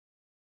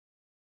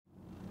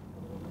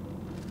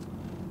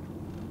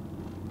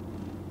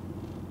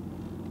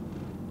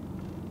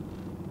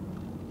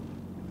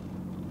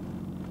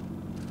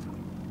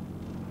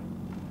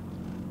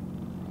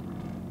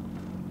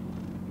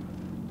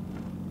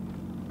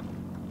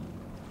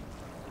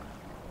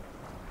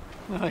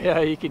Oh yeah,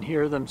 you can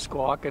hear them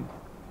squawking.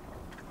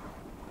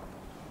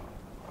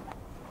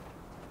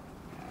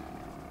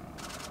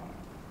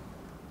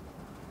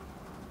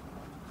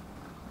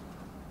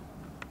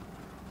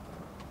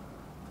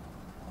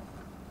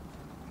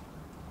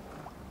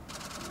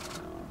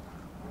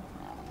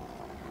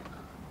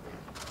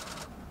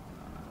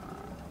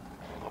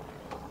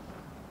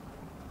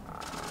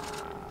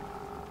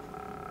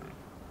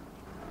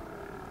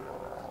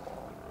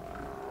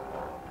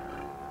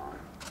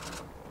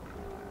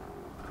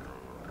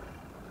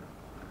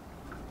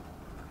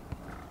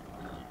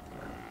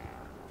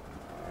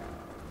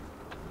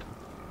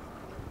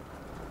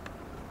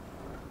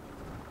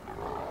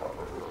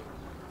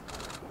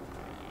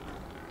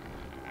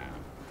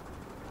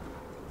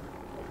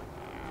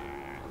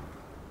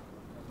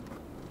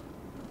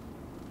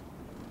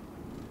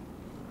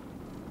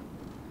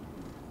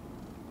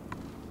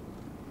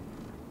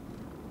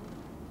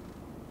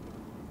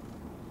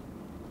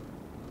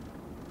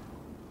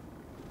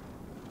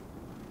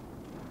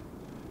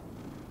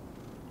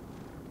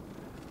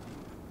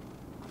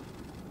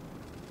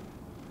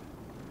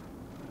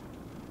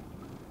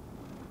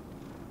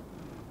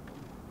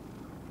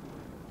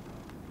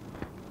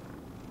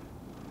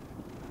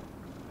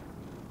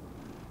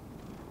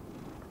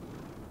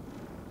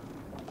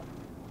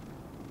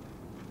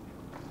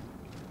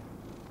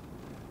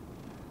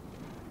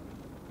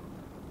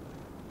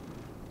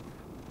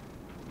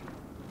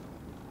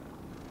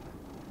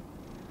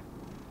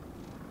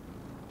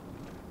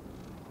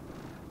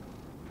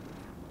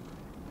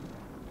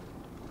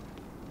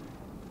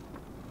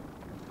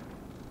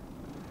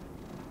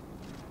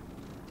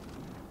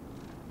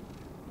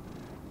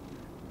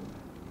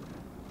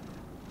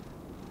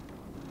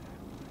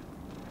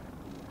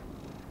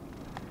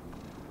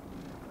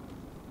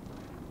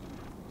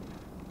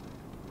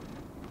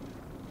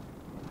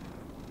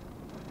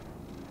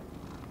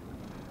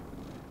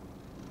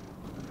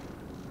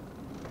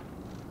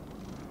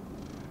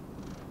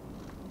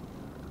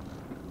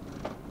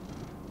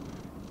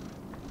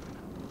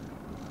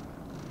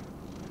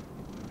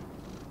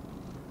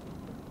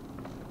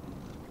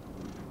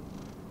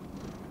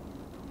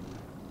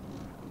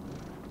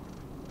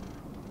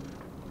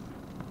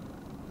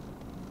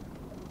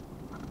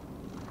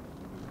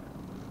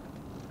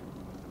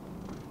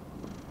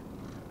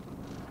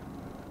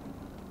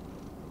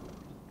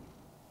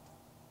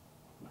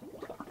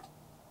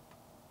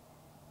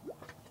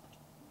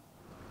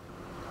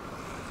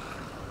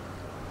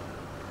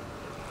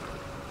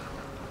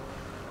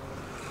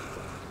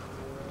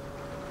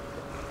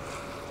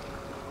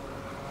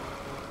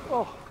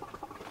 Oh,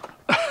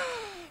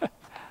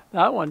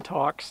 that one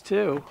talks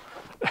too.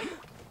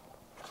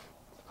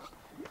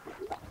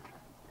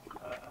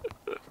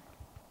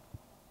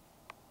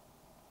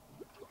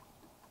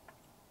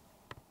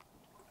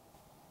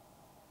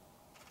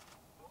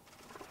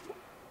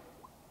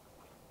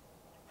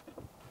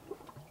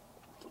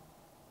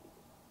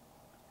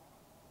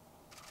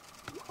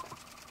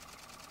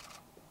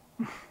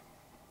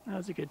 That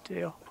was a good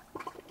tail.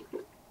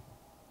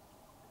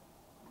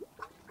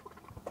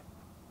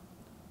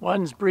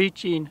 One's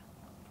breaching.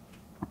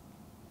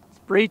 It's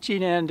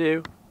breaching,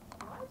 Andu.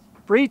 What?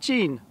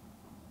 Breaching.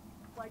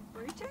 Like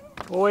breaching?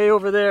 Way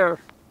over there.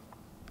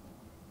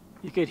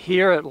 You could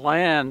hear it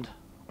land.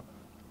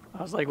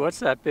 I was like, what's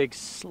that big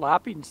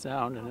slapping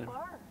sound? And How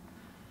far?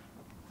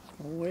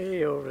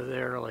 way over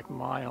there, like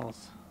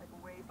miles.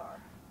 Like way far.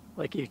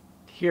 Like you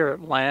hear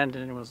it land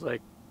and it was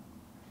like,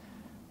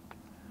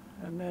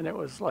 and then it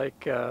was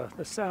like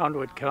the sound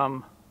would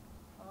come.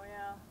 Oh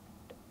yeah.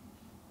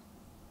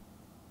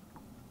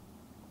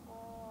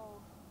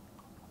 Oh.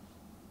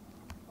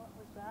 What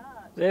was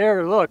that?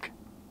 There, look.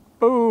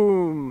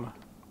 Boom.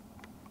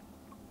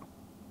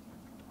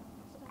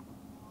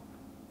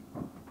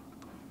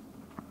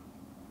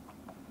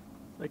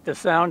 Like the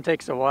sound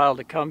takes a while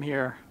to come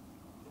here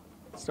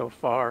so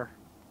far.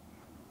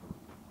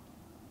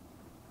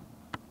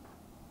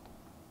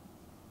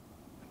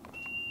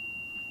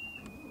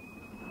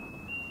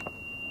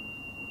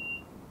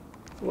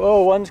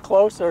 Whoa, one's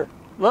closer.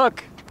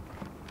 Look.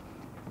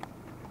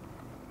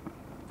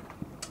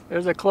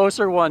 There's a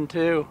closer one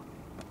too.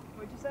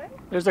 What'd you say?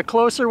 There's a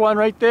closer one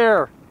right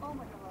there. Oh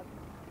my god.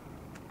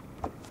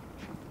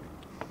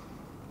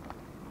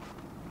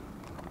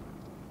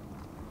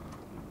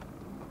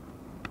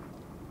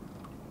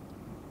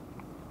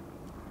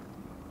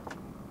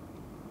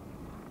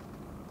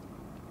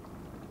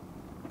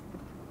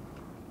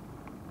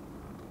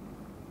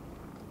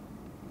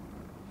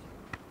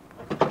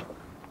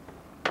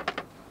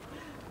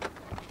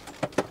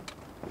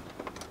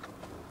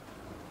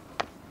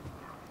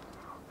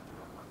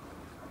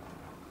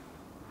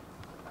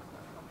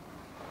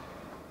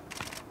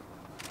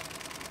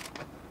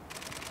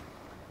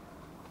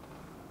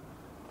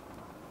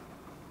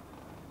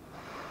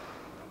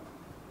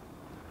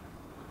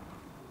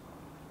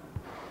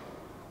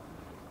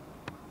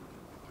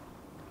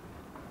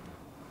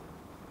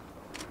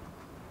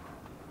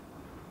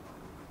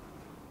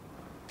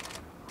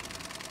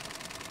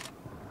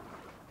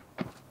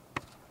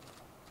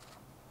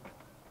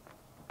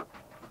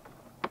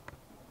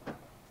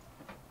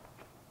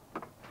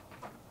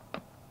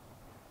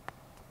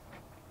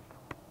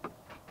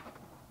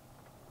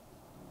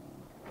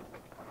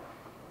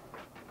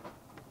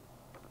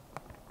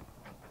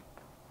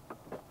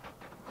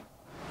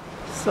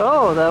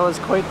 So that was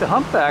quite the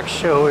humpback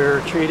show we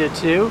were treated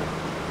to.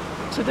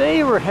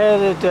 Today we're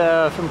headed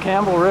from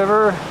Campbell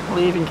River,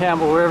 leaving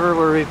Campbell River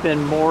where we've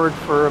been moored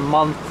for a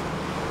month,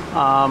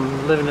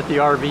 living at the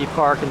RV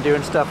park and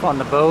doing stuff on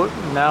the boat.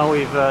 And now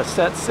we've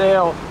set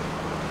sail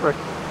for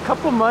a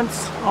couple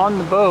months on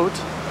the boat.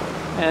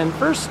 And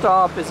first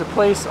stop is a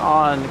place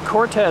on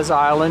Cortes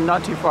Island,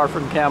 not too far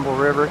from Campbell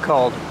River,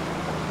 called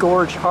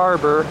Gorge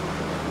Harbour,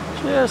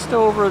 just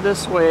over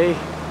this way.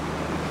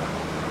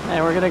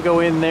 And we're going to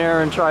go in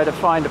there and try to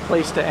find a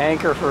place to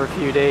anchor for a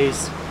few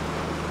days.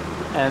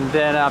 And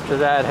then after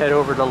that, head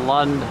over to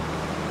Lund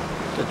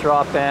to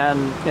drop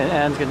Anne.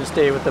 Anne's going to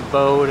stay with the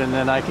boat, and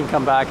then I can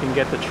come back and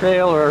get the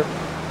trailer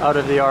out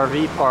of the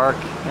RV park.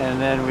 And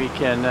then we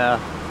can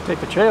take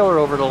the trailer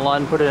over to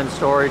Lund, put it in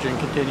storage, and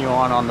continue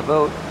on the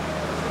boat.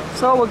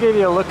 So we'll give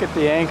you a look at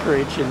the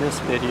anchorage in this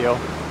video.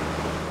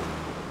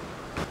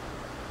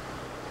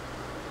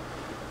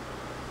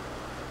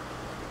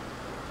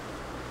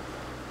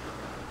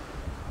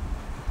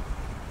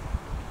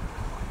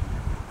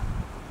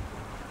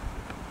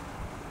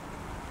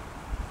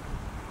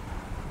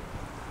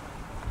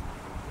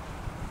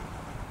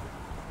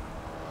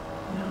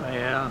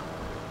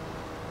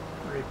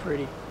 Very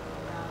pretty.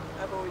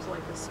 Yeah, I've always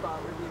liked this spot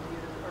where the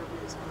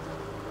views comes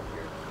over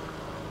here.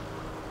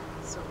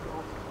 It's so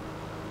cool.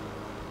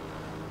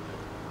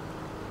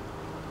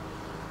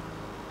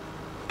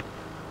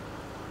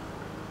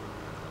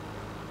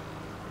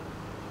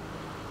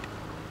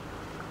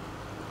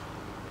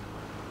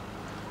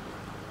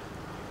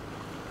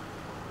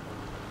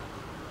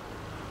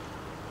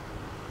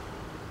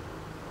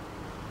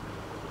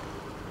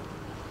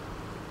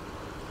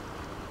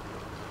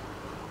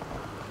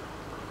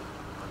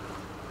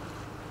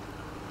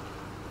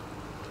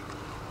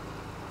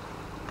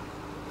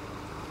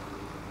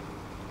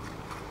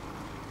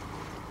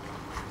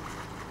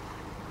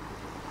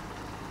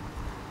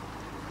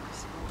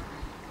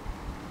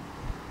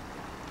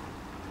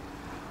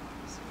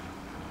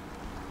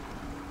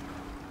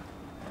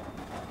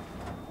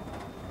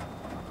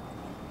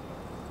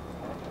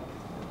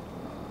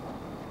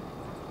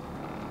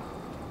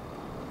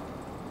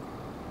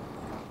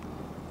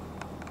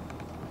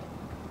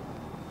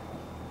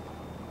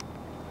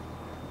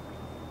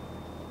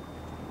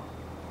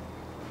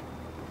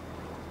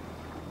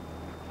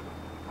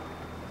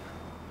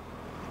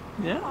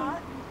 Yeah.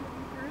 Hot.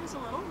 There is a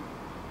little.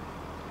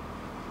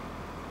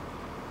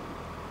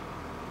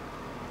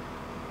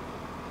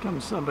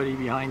 Comes somebody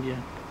behind you. You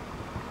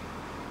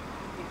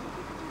could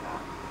do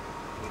that.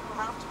 People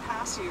have to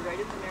pass you right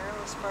in the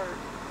narrowest part.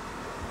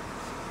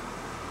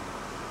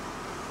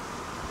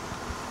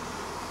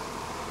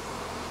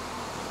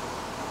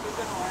 You're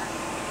gonna learn.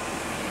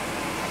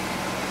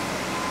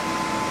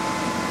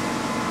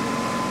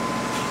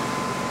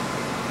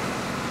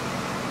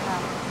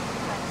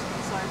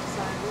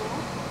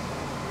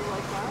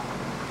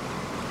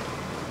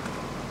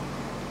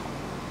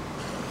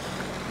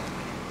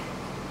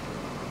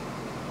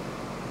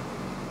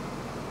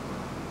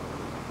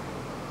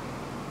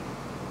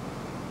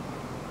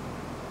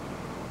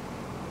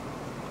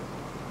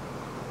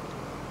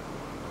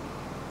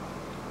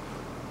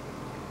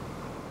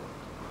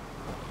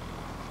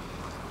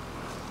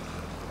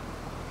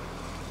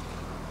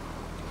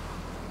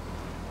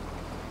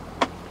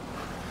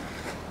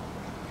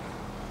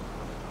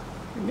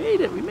 We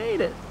made it, we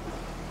made it.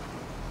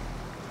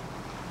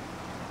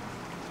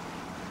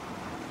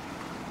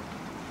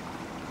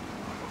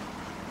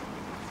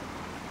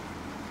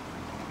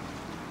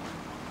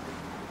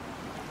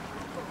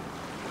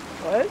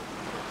 What?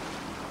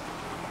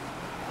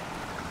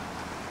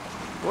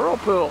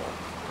 Whirlpool.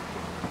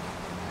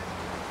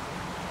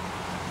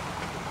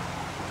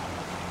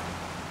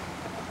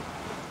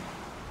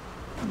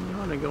 You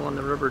want to go on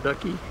the rubber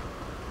ducky?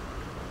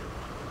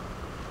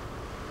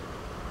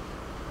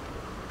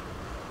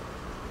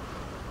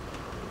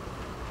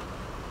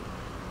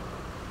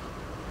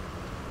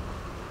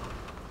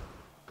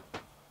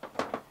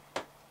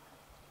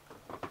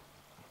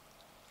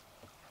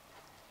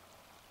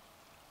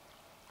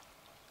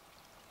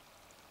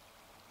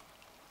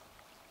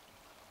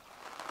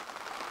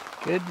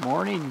 Good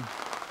morning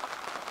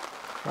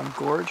from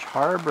Gorge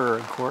Harbour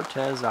and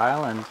Cortes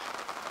Island.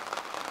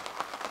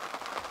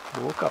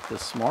 Woke up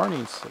this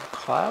morning, so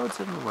clouds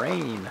and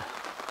rain.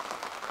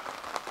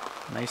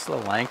 Nice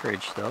little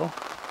anchorage though.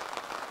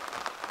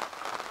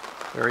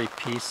 Very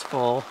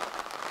peaceful.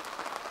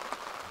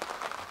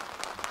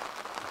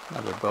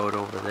 Another boat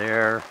over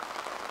there.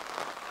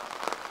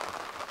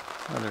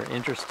 Another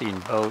interesting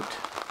boat.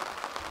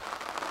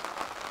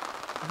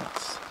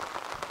 That's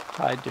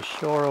tied to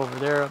shore over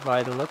there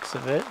by the looks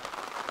of it.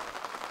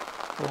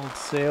 Old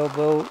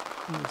sailboat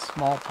and a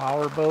small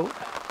power boat.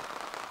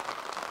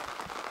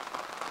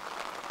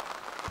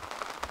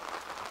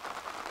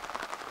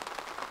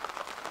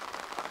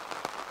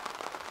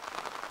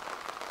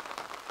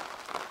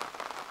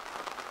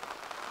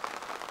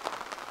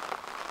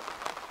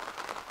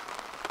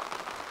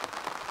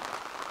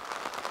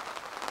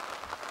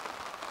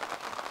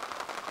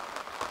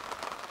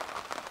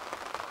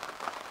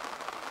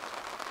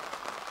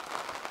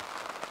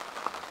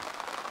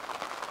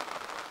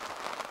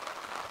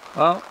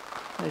 Well,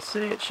 they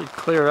say it should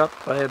clear up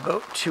by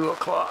about 2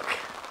 o'clock.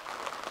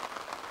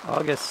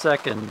 August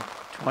 2nd,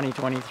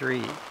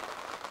 2023.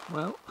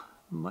 Well,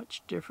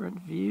 much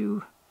different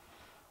view.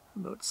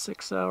 About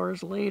 6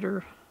 hours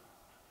later,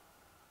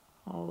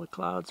 all the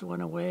clouds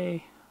went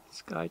away,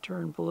 sky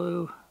turned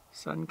blue,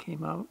 sun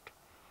came out,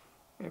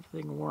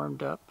 everything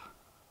warmed up.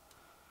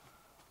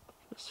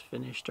 Just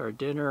finished our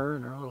dinner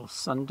and our little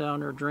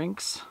sundowner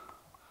drinks.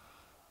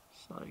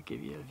 So I'll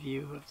give you a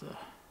view of the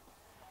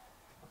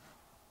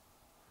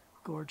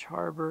Gorge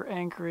Harbour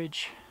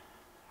anchorage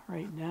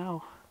right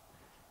now.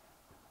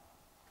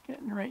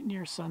 Getting right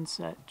near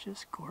sunset,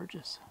 just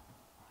gorgeous.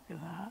 Look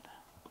at that.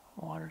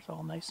 Water's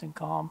all nice and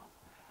calm.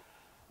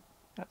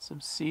 Got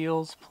some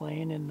seals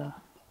playing in the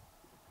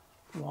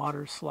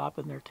water,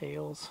 slapping their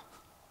tails.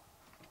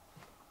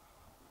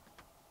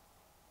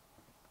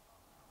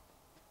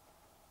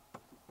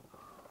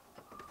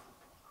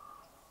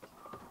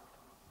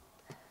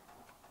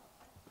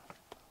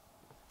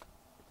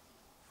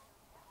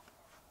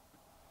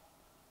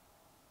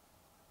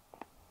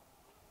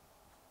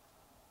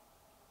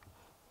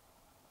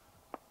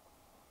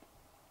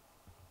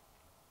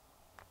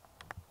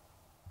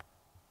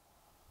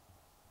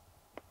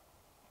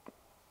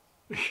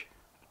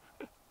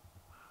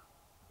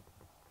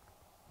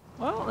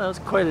 Well, that was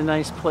quite a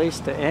nice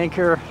place to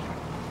anchor.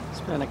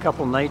 Spent a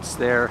couple nights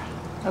there.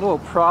 Had a little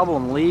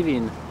problem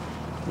leaving.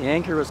 The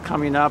anchor was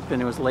coming up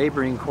and it was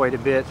laboring quite a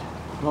bit,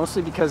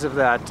 mostly because of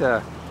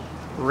that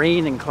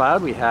rain and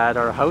cloud we had.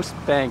 Our house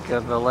bank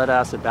of the lead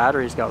acid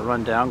batteries got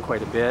run down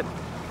quite a bit,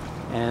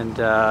 and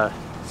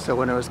so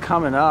when it was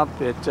coming up,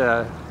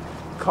 it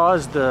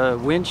caused the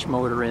winch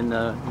motor in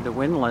the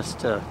windlass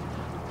to,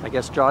 I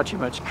guess, draw too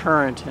much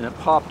current, and it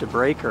popped a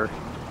breaker.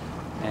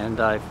 And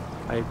I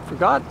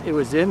forgot it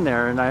was in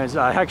there, and I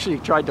actually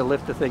tried to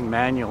lift the thing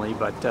manually,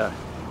 but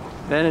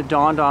then it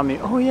dawned on me,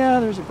 oh yeah,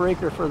 there's a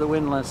breaker for the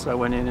windlass. So I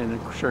went in and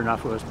sure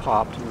enough it was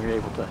popped, and we were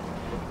able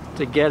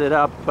to get it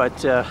up. But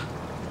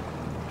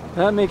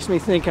that makes me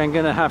think I'm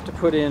gonna have to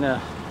put in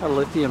a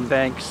lithium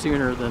bank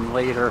sooner than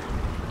later.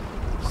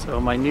 So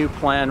my new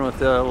plan with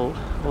the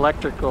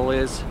electrical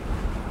is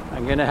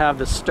I'm gonna have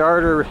the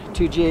starter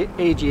 2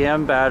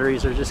 AGM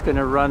batteries are just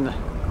gonna run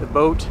the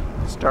boat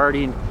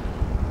starting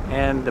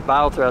and the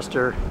bow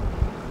thruster,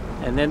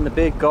 and then the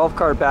big golf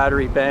cart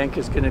battery bank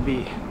is going to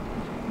be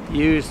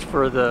used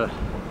for the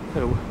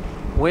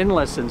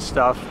windlass and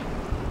stuff,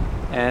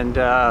 and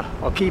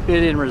I'll keep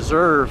it in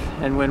reserve,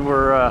 and when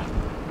we're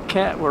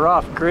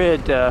off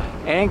grid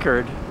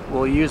anchored,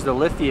 we'll use the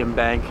lithium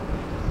bank,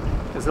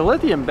 because the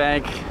lithium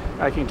bank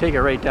I can take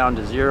it right down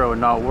to 0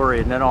 and not worry,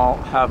 and then I'll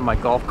have my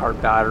golf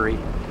cart battery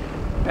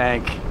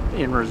bank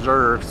in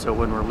reserve, so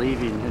when we're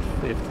leaving,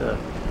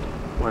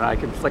 when I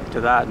can flick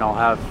to that, and I'll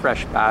have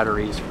fresh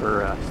batteries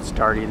for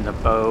starting the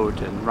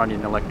boat and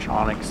running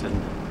electronics and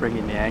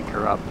bringing the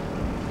anchor up.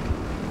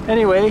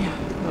 Anyway,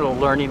 a little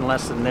learning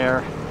lesson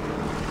there.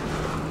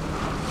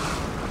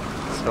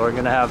 So we're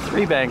gonna have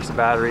 3 banks of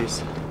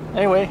batteries.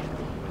 Anyway,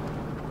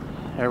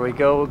 there we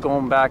go,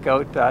 going back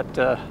out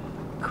that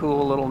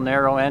cool little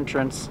narrow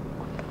entrance.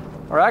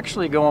 We're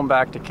actually going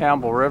back to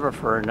Campbell River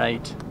for a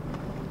night.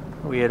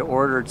 We had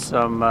ordered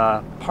some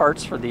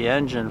parts for the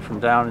engine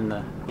from down in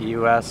the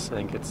US. I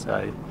think it's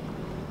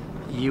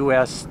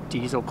US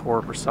Diesel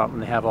Corp or something.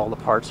 They have all the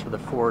parts for the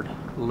Ford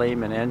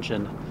Lehman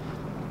engine.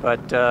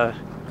 But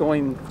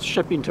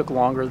shipping took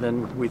longer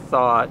than we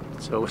thought.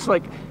 So it was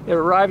like, it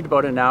arrived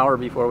about an hour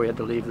before we had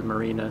to leave the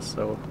marina.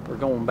 So we're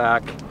going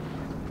back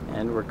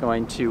and we're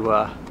going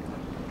to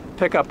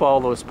pick up all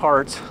those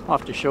parts. I'll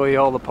have to show you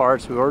all the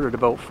parts. We ordered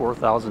about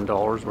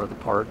 $4,000 worth of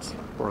parts,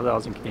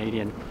 4,000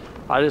 Canadian.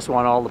 I just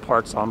want all the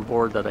parts on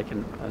board that I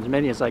can, as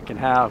many as I can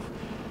have.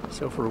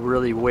 So if we're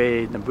really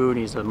way in the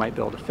boonies, I might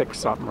be able to fix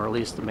something, or at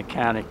least the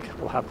mechanic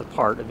will have the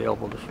part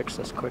available to fix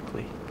this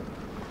quickly.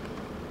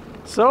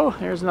 So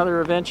here's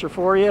another adventure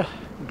for you.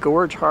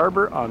 Gorge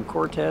Harbour on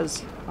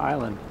Cortes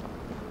Island.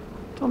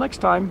 Till next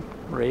time,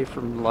 Ray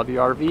from Love You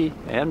RV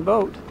and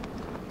Boat.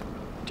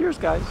 Cheers,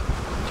 guys.